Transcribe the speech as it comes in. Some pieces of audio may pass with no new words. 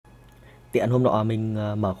Tiện hôm nọ mình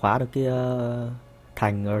mở khóa được cái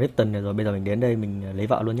thành Ripton này rồi, bây giờ mình đến đây mình lấy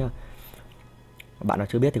vợ luôn nhá. Bạn nào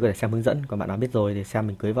chưa biết thì có thể xem hướng dẫn, còn bạn nào biết rồi thì xem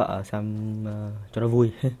mình cưới vợ xem cho nó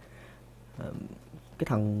vui. Cái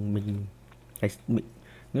thằng mình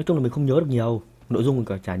nói chung là mình không nhớ được nhiều nội dung, mình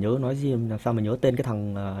cả chả nhớ nói gì, làm sao mà nhớ tên cái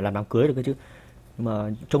thằng làm đám cưới được cơ chứ. Nhưng mà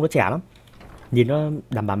trông nó trẻ lắm, nhìn nó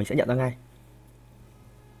đảm bảo mình sẽ nhận ra ngay.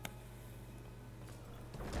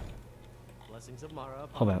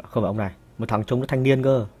 Không phải ông này, một thằng trông nó thanh niên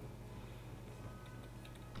cơ.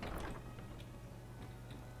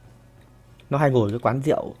 Nó hay ngồi cái quán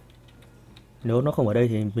rượu, nếu nó không ở đây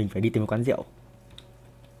thì mình phải đi tìm một quán rượu.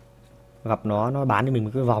 Gặp nó bán cho mình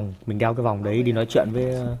một cái vòng, mình đeo cái vòng đấy đi nói chuyện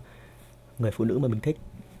với người phụ nữ mà mình thích.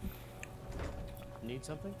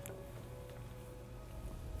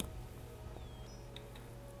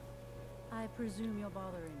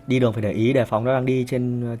 Đi đường phải để ý, đề phòng nó đang đi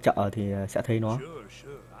trên chợ thì sẽ thấy nó.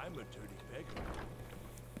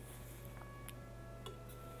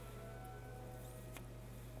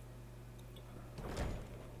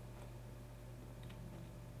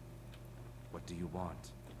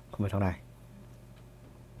 Không phải thằng này.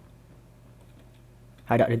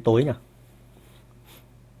 Hay đợi đến tối nhỉ?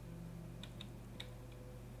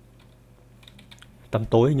 Tầm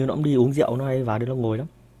tối hình như nó cũng đi uống rượu, nó hay vào đây nó ngồi lắm.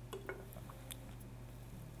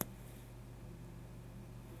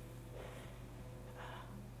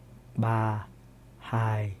 Ba,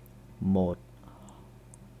 hai, một.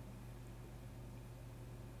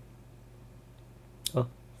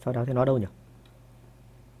 Sau đó thì nó đâu nhỉ?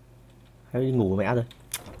 Hay đi ngủ mẹ rồi.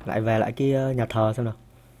 Lại về lại cái nhà thờ xem nào.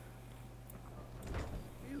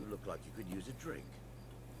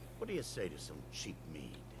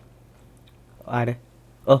 Ai đây?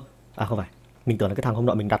 À không phải. Mình tưởng là cái thằng hôm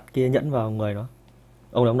nọ mình đặt kia nhẫn vào người nó.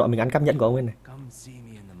 Ông là hôm nọ mình ăn cắp nhẫn của ông ấy này.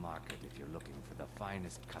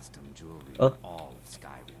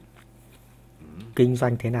 Kinh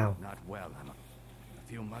doanh thế nào?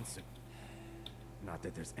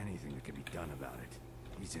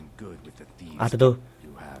 À từ từ,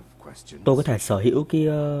 tôi có thể sở hữu cái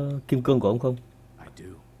kim cương của ông không?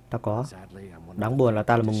 Ta có. Đáng buồn là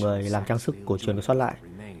ta là một người làm trang sức cổ truyền còn sót lại.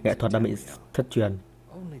 Nghệ thuật đã bị thất truyền.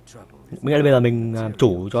 Nghĩa là bây giờ mình làm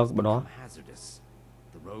chủ cho bọn nó.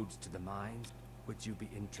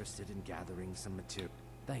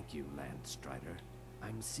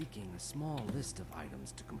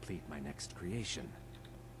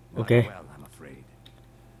 Ok.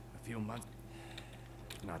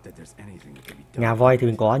 Ngà voi thì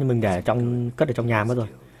mình có, nhưng mình để trong cất ở trong nhà mất rồi.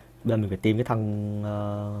 Bây giờ mình phải tìm cái thằng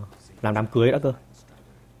làm đám cưới đã cơ.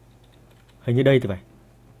 Hình như đây thì phải.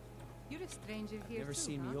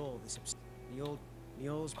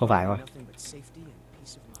 Không phải rồi.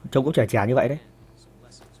 Trông cũng trẻ trẻ như vậy đấy.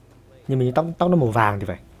 Nhưng mình tóc nó màu vàng thì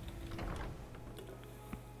phải.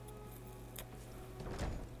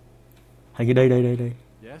 Hình như đây.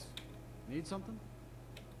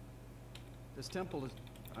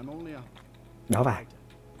 Đó phải.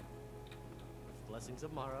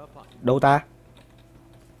 Đâu ta?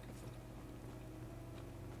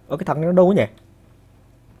 Cái thằng nó đâu nhỉ?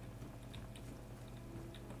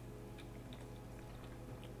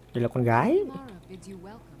 Đây là con gái.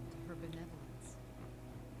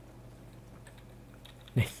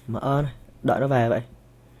 Này, mỡ này. Đợi nó về vậy.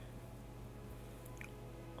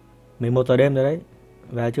 11 giờ đêm rồi đấy.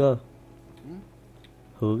 Về chưa?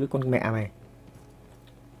 Hứ cái con mẹ mày.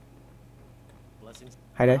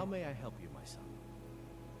 Hay đấy.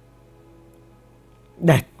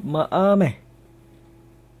 Đệt mỡ mày.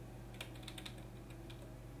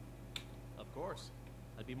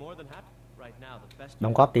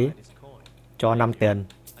 Đóng góp tí. Cho 5 tiền.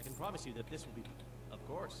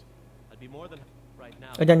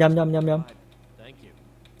 Nhầm.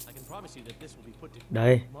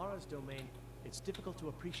 Đây.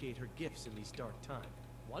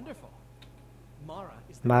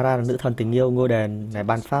 Mara là nữ thần tình yêu, ngôi đền ngày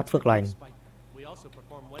ban phát phước lành,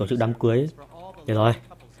 tổ chức đám cưới. Được rồi,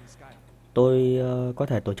 tôi có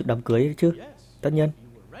thể tổ chức đám cưới chứ, tất nhiên.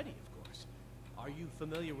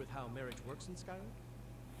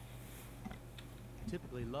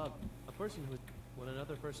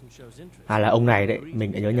 À là ông này đấy,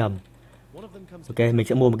 mình đã nhớ nhầm. Ok, mình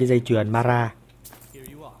sẽ mua một cái dây chuyền Mara.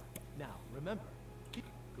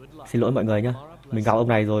 Xin lỗi mọi người nhé, mình gặp ông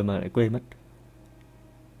này rồi mà lại quên mất.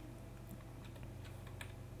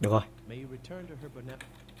 Được rồi,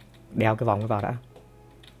 đeo cái vòng cái vào đã.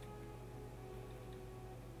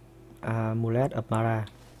 Amulet of Mara.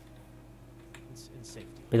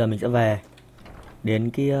 Bây giờ mình sẽ về đến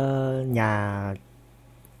cái nhà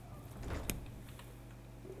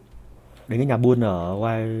đến cái nhà buôn ở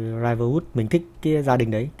Riverwood. Mình thích cái gia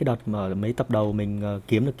đình đấy. Cái đợt mà ở mấy tập đầu mình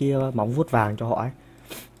kiếm được cái móng vuốt vàng cho họ ấy,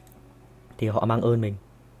 thì họ mang ơn mình.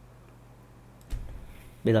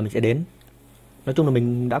 Bây giờ mình sẽ đến. Nói chung là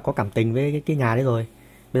mình đã có cảm tình với cái nhà đấy rồi.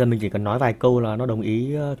 Bây giờ mình chỉ cần nói vài câu là nó đồng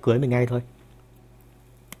ý cưới mình ngay thôi.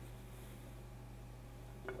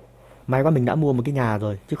 May quá mình đã mua một cái nhà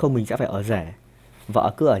rồi, chứ không mình sẽ phải ở rể.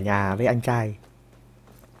 Vợ cứ ở nhà với anh trai.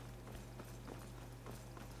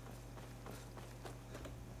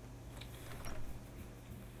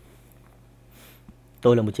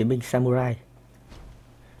 Tôi là một chiến binh samurai.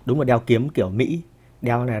 Đúng là đeo kiếm kiểu Mỹ.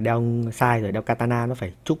 Đeo này đeo sai rồi, đeo katana nó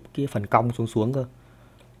phải chúc cái phần cong xuống xuống cơ.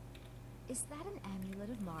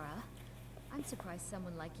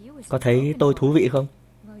 Có thấy tôi thú vị không?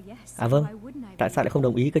 À vâng, tại sao lại không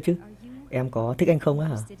đồng ý cơ chứ? Em có thích anh không á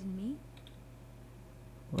hả?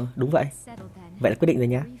 Đúng vậy. Vậy là quyết định rồi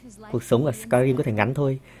nhá. Cuộc sống ở Skyrim có thể ngắn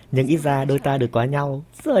thôi, nhưng ít ra đôi ta được có nhau.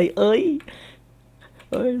 Trời ơi!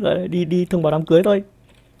 Ơi, rồi đi thông báo đám cưới thôi.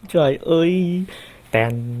 Trời ơi!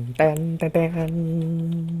 Tèn tèn tèn tèn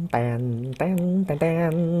tèn tèn tèn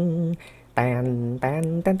tèn tèn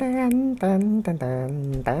tèn tèn tèn tèn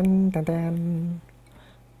tèn tèn tèn tèn.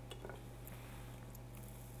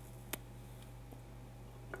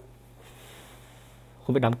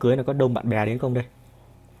 Không biết đám cưới này có đông bạn bè đến không đây?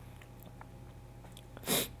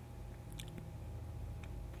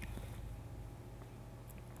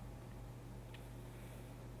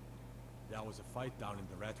 There was a fight down in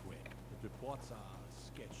the Red Wing. The reports are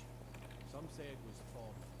sketchy. Some say it was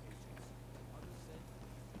formed agents. Others say...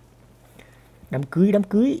 Đám cưới, đám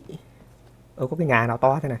cưới. Có cái nhà nào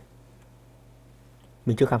to thế này?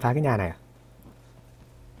 Mình chưa khám phá cái nhà này à?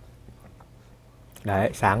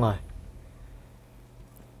 Đấy, sáng rồi.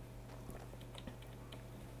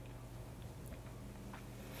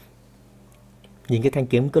 Nhìn cái thanh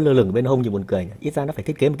kiếm cứ lơ lửng ở bên hông thì buồn cười nhỉ. Ít ra nó phải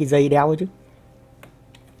thiết kế một cái dây đeo ấy chứ.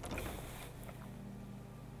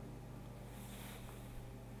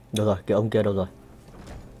 Được rồi, cái ông kia đâu rồi?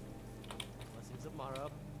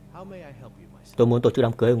 Tôi muốn tổ chức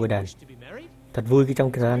đám cưới ở ngôi đền. Thật vui khi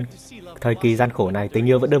trong thời kỳ gian khổ này tình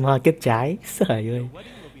yêu vẫn đơm hoa kết trái. Trời ơi.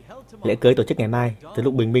 Lễ cưới tổ chức ngày mai, từ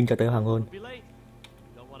lúc bình minh cho tới hoàng hôn.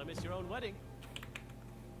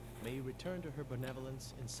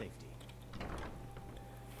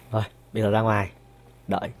 Rồi, bây giờ ra ngoài.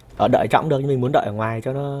 Đợi. Đợi trọng được nhưng mình muốn đợi ở ngoài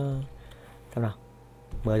cho nó... Xem nào.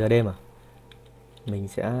 10 giờ đêm à? Mình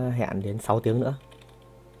sẽ hẹn đến 6 tiếng nữa.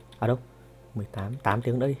 À đâu? 8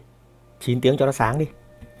 tiếng nữa đi. 9 tiếng cho nó sáng đi.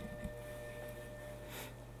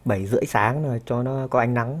 7 rưỡi sáng rồi cho nó có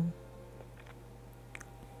ánh nắng.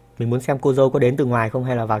 Mình muốn xem cô dâu có đến từ ngoài không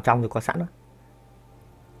hay là vào trong rồi có sẵn đó.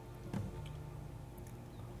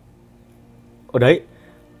 Ở đấy.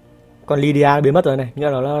 Con Lydia biến mất rồi này. Nghĩa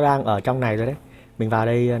là nó đang ở trong này rồi đấy. Mình vào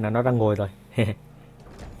đây là nó đang ngồi rồi.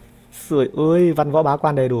 Trời ơi, văn võ bá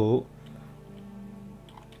quan đầy đủ.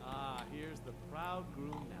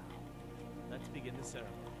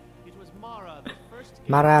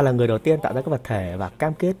 Mara là người đầu tiên tạo ra các vật thể và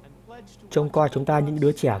cam kết trông coi chúng ta những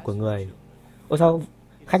đứa trẻ của người. Ôi sao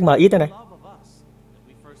khách mời ít thế này?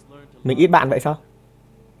 Mình ít bạn vậy sao?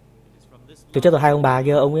 Tôi chết rồi, hai ông bà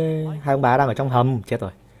kia, hai ông bà đang ở trong hầm, chết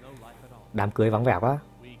rồi. Đám cưới vắng vẻ quá.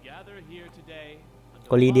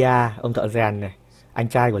 Có Lydia, ông thợ rèn này, anh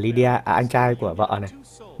trai của Lydia, anh trai của vợ này,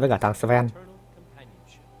 với cả thằng Sven.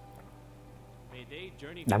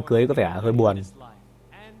 Đám cưới có vẻ hơi buồn.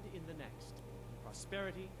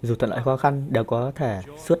 Dù thuận lợi khó khăn đều có thể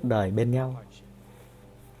suốt đời bên nhau.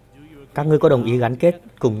 Các ngươi có đồng ý gắn kết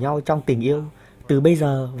cùng nhau trong tình yêu từ bây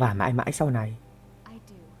giờ và mãi mãi sau này?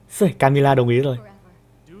 Rồi, Camilla đồng ý rồi.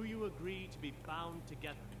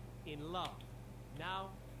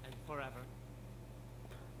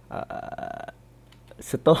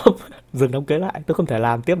 Stop, dừng đám cưới lại, tôi không thể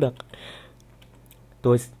làm tiếp được.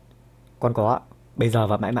 Con có bây giờ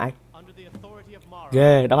và mãi mãi.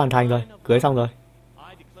 Yeah, đã hoàn thành rồi, cưới xong rồi.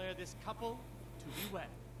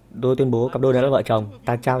 Tôi tuyên bố cặp đôi đã là vợ chồng.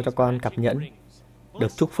 Ta trao cho con cặp nhẫn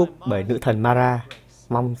được chúc phúc bởi nữ thần Mara.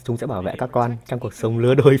 Mong chúng sẽ bảo vệ các con trong cuộc sống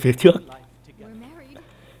lứa đôi phía trước.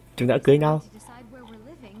 Chúng đã cưới nhau.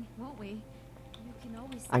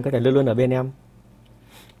 Anh có thể luôn luôn ở bên em.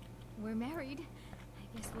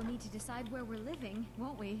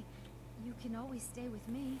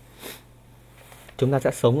 Chúng ta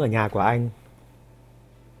sẽ sống ở nhà của anh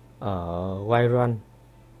ở Wyron.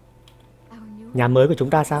 Nhà mới của chúng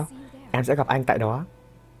ta sao? Em sẽ gặp anh tại đó.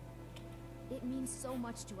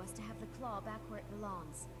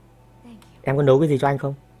 Em có nấu cái gì cho anh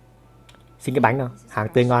không? Xin cái bánh nào, hàng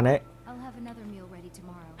tươi ngon đấy.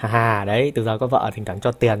 Hà đấy, từ giờ có vợ thỉnh thoảng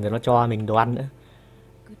cho tiền rồi nó cho mình đồ ăn nữa.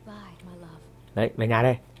 Goodbye, my love. Đấy, về nhà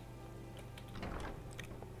đây.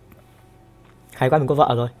 Hay quá, mình có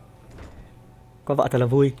vợ rồi. Có vợ thật là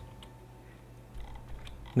vui.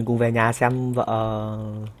 Mình cùng về nhà xem vợ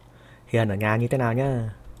Hiền ở nhà như thế nào nhá.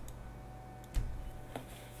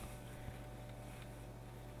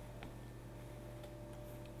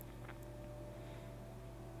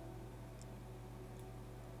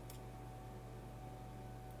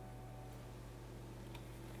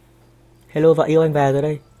 Hello vợ yêu, anh về rồi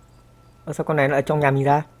đây. Sao con này nó lại trong nhà mình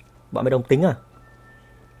ra? Bọn mày đồng tính à?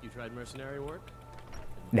 You tried mercenary work?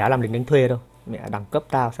 Đéo làm lính đánh thuê đâu. Mẹ đẳng cấp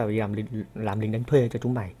tao sao phải đi làm lính đánh thuê cho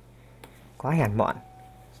chúng mày. Quá hèn mọn.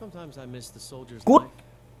 Sometimes I miss the soldier's Cút. life,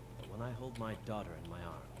 but when I hold my daughter in my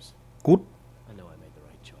arms, Cút, I know I made the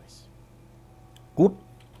right choice. cút.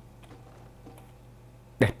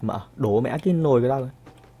 Đẹp mỡ, đổ mẹ cái nồi cái tao rồi.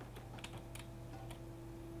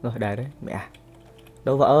 Rồi, để đấy, mẹ.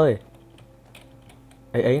 Đâu vợ ơi?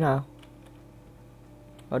 Ấy ấy nào?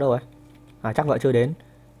 Ở đâu rồi? À chắc vợ chưa đến.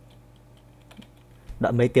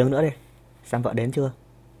 Đợi mấy tiếng nữa đi. Xem vợ đến chưa?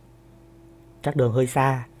 Chắc đường hơi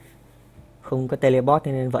xa. Không có teleport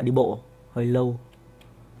nên vợ đi bộ hơi lâu.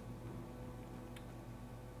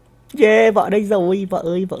 Yeah, vợ đây rồi, vợ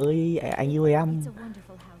ơi, anh yêu em. It's a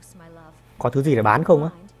wonderful house, my love. Có thứ gì để bán không á?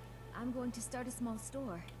 Mind, I'm going to start a small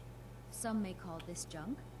store. Some may call this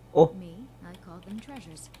junk. Ô, Me, I call them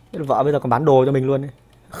treasures. vợ bây giờ còn bán đồ cho mình luôn ấy.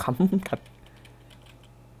 Khắm thật.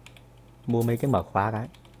 Mua mấy cái mở khóa cái.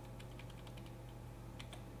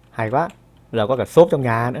 Hay quá. Giờ có cả shop trong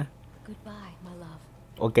nhà nữa. Goodbye, my love.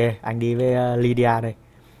 Ok, anh đi với Lydia đây.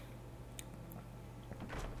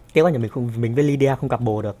 Tiếc quá nhỉ, mình với Lydia không cặp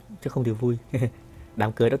bồ được, chứ không thì vui.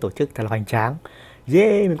 Đám cưới đã tổ chức thật là hoành tráng.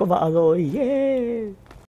 Yeah, mình có vợ rồi. Yeah.